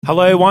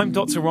Hello, I'm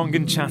Dr.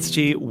 Rangan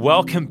Chatterjee.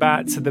 Welcome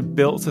back to the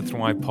Built to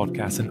Thrive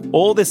podcast. And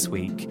all this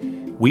week,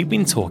 we've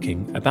been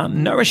talking about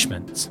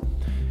nourishment.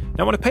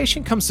 Now, when a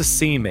patient comes to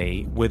see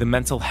me with a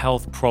mental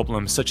health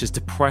problem such as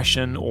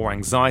depression or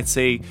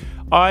anxiety,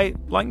 I,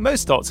 like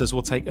most doctors,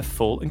 will take a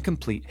full and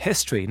complete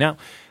history. Now,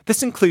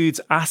 this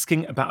includes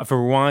asking about a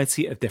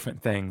variety of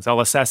different things. I'll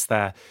assess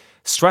their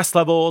stress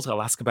levels.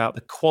 I'll ask about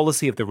the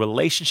quality of the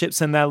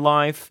relationships in their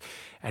life,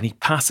 any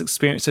past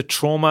experience of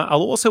trauma.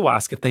 I'll also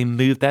ask if they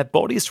move their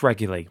bodies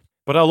regularly.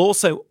 But I'll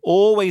also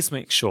always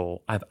make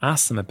sure I've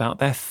asked them about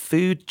their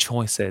food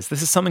choices.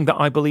 This is something that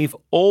I believe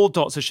all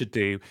doctors should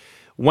do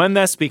when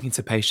they're speaking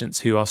to patients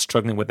who are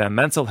struggling with their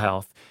mental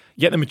health.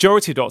 Yet the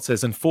majority of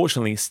doctors,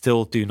 unfortunately,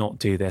 still do not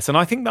do this. And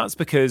I think that's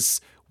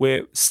because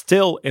we're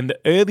still in the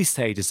early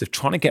stages of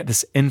trying to get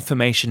this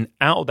information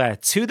out there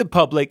to the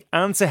public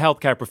and to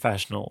healthcare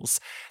professionals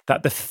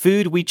that the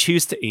food we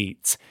choose to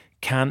eat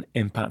can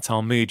impact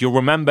our mood. You'll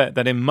remember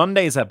that in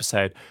Monday's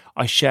episode,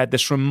 I shared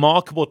this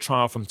remarkable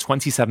trial from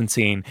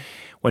 2017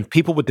 when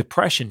people with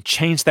depression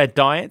changed their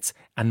diet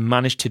and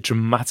managed to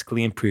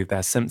dramatically improve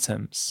their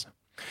symptoms.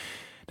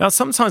 Now,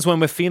 sometimes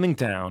when we're feeling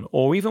down,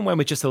 or even when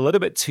we're just a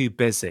little bit too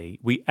busy,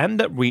 we end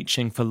up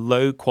reaching for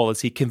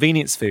low-quality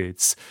convenience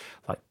foods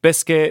like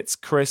biscuits,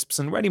 crisps,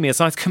 and ready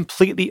meals. I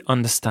completely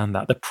understand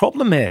that. The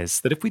problem is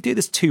that if we do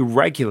this too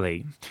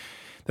regularly,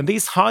 then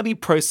these highly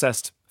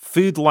processed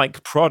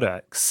food-like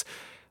products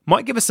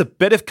might give us a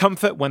bit of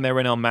comfort when they're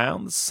in our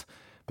mouths,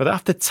 but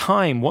after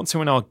time, once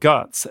they're in our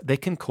guts, they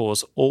can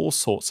cause all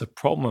sorts of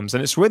problems.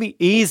 And it's really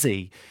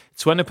easy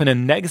to end up in a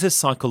negative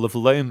cycle of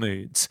low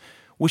moods,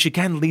 which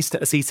again leads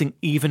to us eating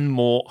even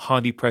more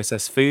highly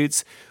processed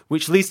foods,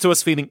 which leads to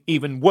us feeling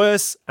even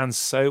worse, and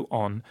so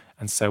on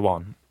and so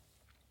on.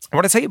 I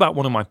want to tell you about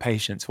one of my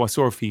patients who I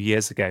saw a few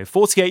years ago,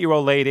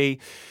 48-year-old lady.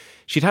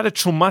 She'd had a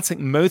traumatic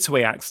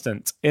motorway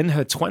accident in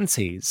her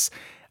 20s,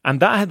 and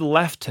that had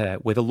left her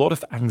with a lot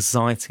of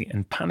anxiety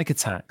and panic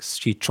attacks.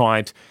 She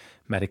tried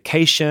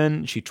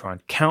medication, she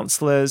tried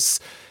counselors,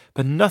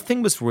 but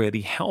nothing was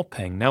really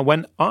helping. Now,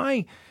 when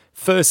I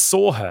first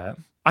saw her,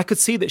 I could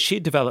see that she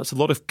had developed a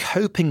lot of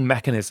coping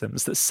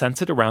mechanisms that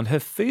centered around her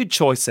food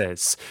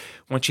choices.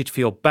 When she'd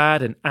feel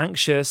bad and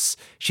anxious,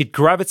 she'd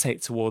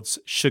gravitate towards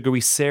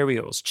sugary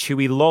cereals,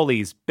 chewy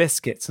lollies,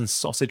 biscuits, and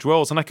sausage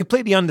rolls. And I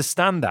completely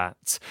understand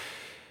that.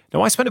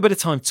 Now, I spent a bit of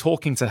time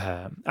talking to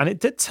her, and it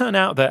did turn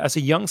out that as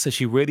a youngster,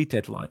 she really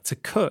did like to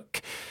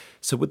cook.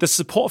 So with the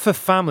support of her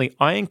family,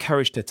 I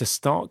encouraged her to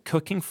start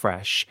cooking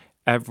fresh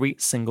every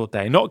single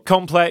day. Not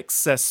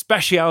complex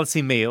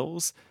specialty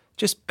meals,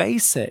 just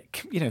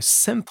basic,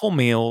 simple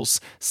meals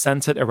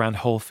centered around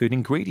whole food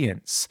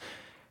ingredients.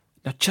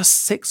 Now, just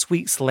 6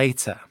 weeks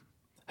later,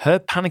 her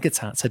panic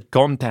attacks had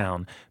gone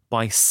down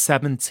by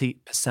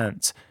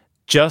 70%.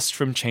 Just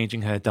from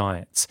changing her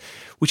diet,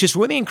 which is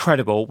really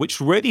incredible, which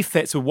really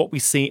fits with what we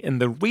see in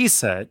the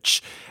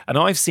research. And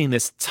I've seen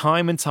this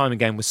time and time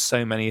again with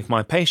so many of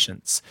my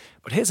patients.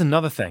 But here's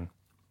another thing.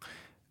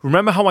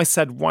 Remember how I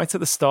said right at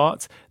the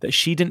start that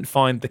she didn't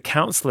find the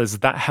counselors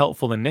that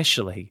helpful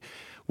initially?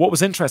 What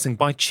was interesting,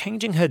 by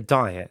changing her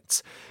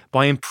diet,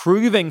 by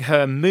improving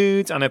her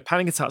mood and her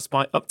panic attacks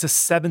by up to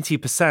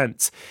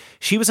 70%,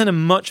 she was in a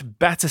much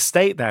better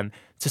state then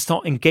to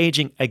start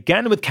engaging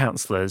again with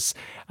counselors,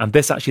 and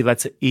this actually led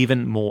to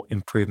even more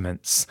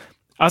improvements.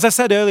 As I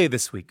said earlier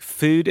this week,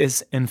 food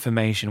is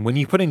information. When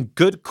you put in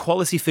good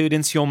quality food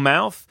into your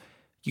mouth,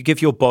 you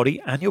give your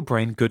body and your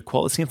brain good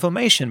quality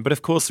information. But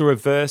of course, the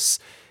reverse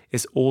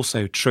is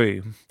also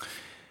true.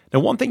 Now,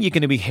 one thing you're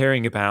going to be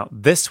hearing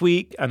about this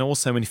week and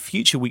also in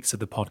future weeks of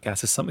the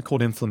podcast is something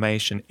called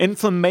inflammation.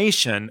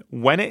 Inflammation,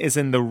 when it is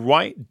in the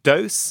right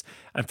dose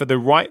and for the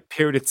right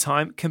period of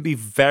time, can be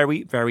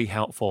very, very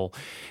helpful.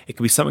 It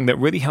can be something that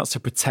really helps to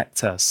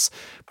protect us.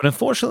 But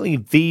unfortunately,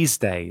 these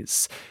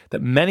days,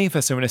 that many of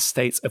us are in a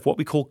state of what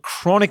we call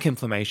chronic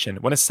inflammation,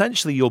 when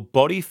essentially your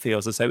body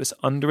feels as though it's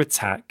under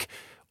attack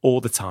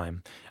all the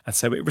time. And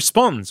so it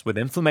responds with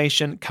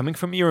inflammation coming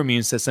from your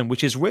immune system,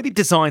 which is really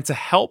designed to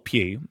help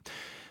you.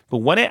 But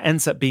when it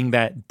ends up being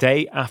there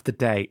day after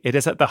day, it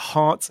is at the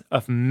heart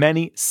of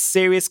many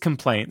serious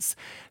complaints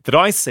that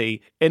I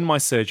see in my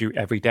surgery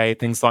every day.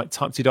 Things like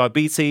type 2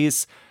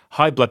 diabetes,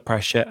 high blood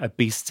pressure,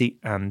 obesity,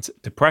 and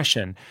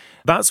depression.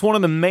 That's one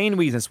of the main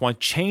reasons why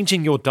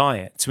changing your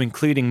diet to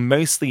including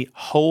mostly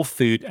whole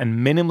food and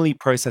minimally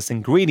processed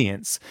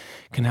ingredients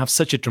can have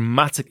such a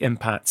dramatic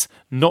impact,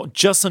 not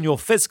just on your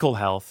physical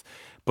health,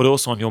 but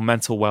also on your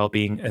mental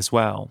well-being as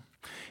well.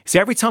 See,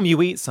 every time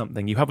you eat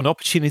something, you have an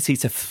opportunity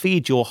to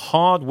feed your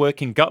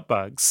hard-working gut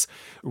bugs,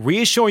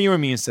 reassure your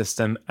immune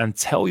system, and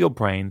tell your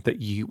brain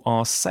that you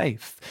are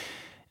safe.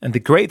 And the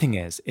great thing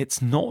is,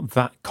 it's not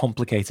that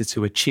complicated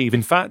to achieve.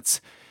 In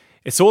fact,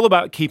 it's all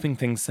about keeping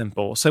things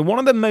simple. So one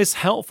of the most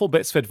helpful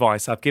bits of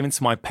advice I've given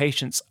to my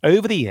patients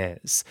over the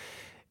years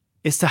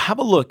is to have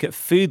a look at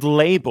food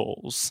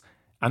labels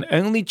and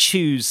only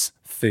choose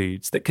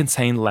foods that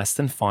contain less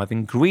than 5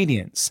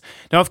 ingredients.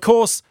 Now, of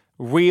course,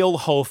 real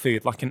whole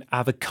food like an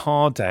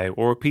avocado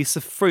or a piece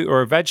of fruit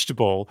or a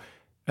vegetable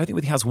I don't think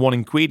it really has one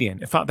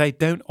ingredient. In fact, they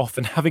don't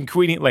often have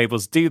ingredient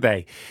labels, do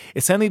they?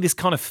 It's only these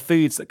kind of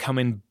foods that come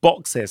in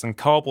boxes and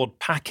cardboard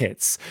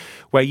packets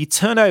where you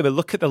turn over,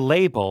 look at the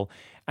label,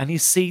 and you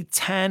see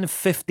 10,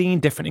 15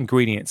 different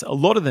ingredients. A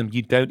lot of them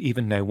you don't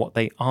even know what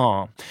they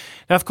are.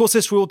 Now, of course,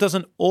 this rule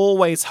doesn't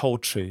always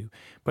hold true,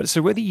 but it's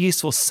a really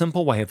useful,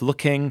 simple way of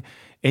looking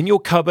in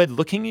your cupboard,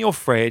 looking in your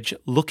fridge,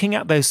 looking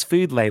at those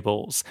food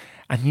labels,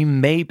 and you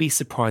may be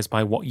surprised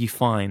by what you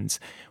find.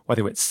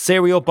 Whether it's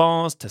cereal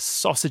bars to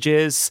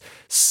sausages,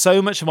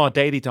 so much of our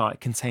daily diet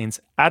contains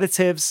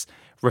additives,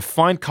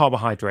 refined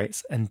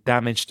carbohydrates, and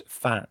damaged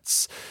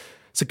fats.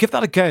 So give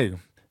that a go.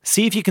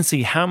 See if you can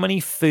see how many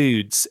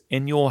foods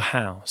in your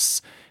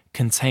house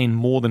contain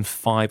more than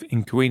 5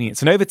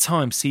 ingredients. And over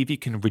time, see if you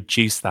can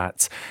reduce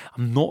that.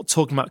 I'm not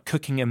talking about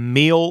cooking a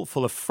meal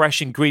full of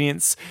fresh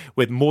ingredients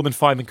with more than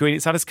 5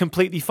 ingredients. That is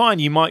completely fine.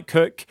 You might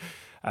cook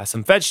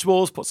some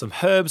vegetables, put some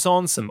herbs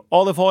on, some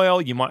olive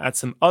oil. You might add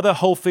some other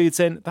whole foods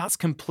in. That's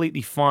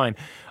completely fine.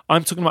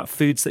 I'm talking about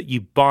foods that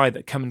you buy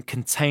that come in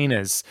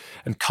containers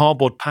and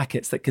cardboard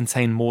packets that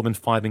contain more than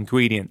 5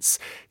 ingredients.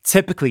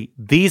 Typically,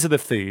 these are the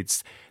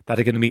foods that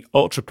are going to be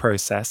ultra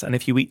processed. And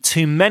if you eat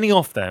too many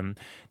of them,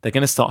 they're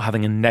going to start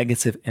having a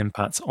negative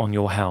impact on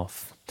your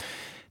health.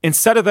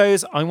 Instead of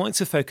those, I want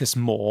to focus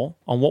more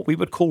on what we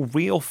would call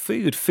real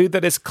food, food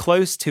that is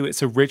close to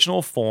its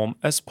original form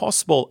as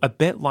possible, a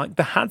bit like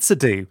the Hadza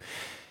do.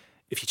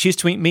 If you choose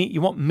to eat meat,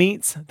 you want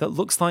meat that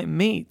looks like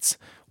meat,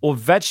 or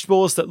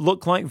vegetables that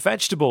look like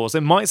vegetables.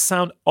 It might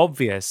sound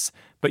obvious,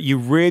 but you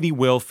really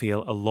will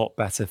feel a lot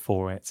better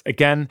for it.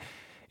 Again,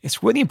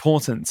 it's really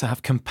important to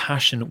have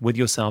compassion with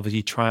yourself as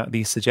you try out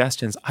these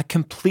suggestions. I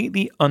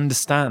completely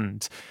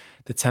understand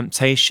the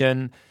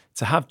temptation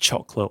to have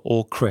chocolate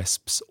or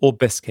crisps or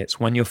biscuits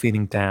when you're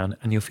feeling down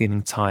and you're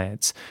feeling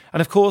tired.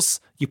 And of course,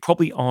 you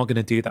probably are going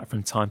to do that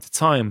from time to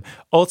time.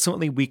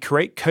 Ultimately, we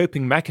create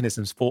coping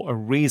mechanisms for a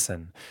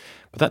reason,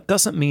 but that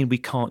doesn't mean we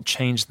can't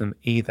change them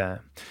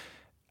either.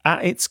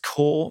 At its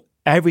core,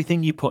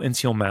 everything you put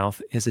into your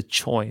mouth is a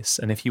choice.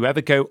 And if you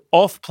ever go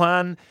off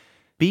plan,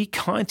 be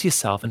kind to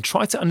yourself and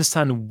try to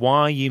understand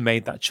why you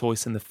made that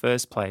choice in the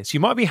first place.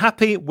 You might be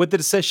happy with the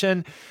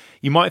decision.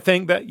 You might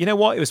think that, you know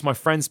what, it was my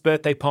friend's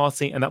birthday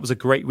party and that was a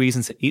great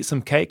reason to eat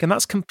some cake, and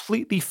that's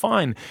completely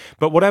fine.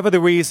 But whatever the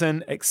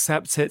reason,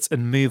 accept it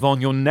and move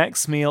on. Your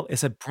next meal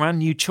is a brand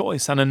new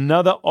choice and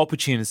another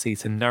opportunity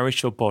to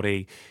nourish your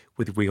body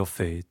with real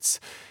foods.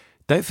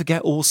 Don't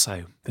forget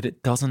also that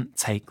it doesn't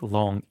take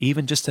long,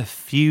 even just a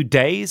few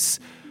days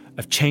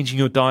of changing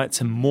your diet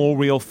to more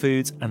real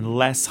foods and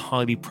less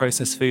highly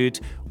processed food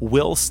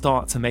will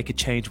start to make a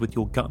change with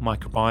your gut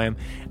microbiome,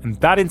 and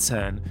that in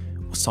turn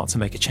will start to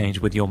make a change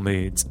with your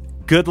moods.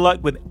 Good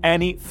luck with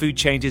any food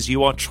changes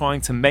you are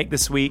trying to make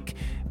this week.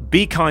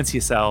 Be kind to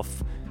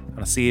yourself, and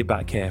I'll see you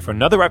back here for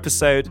another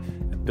episode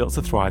of Built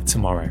to Thrive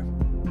tomorrow.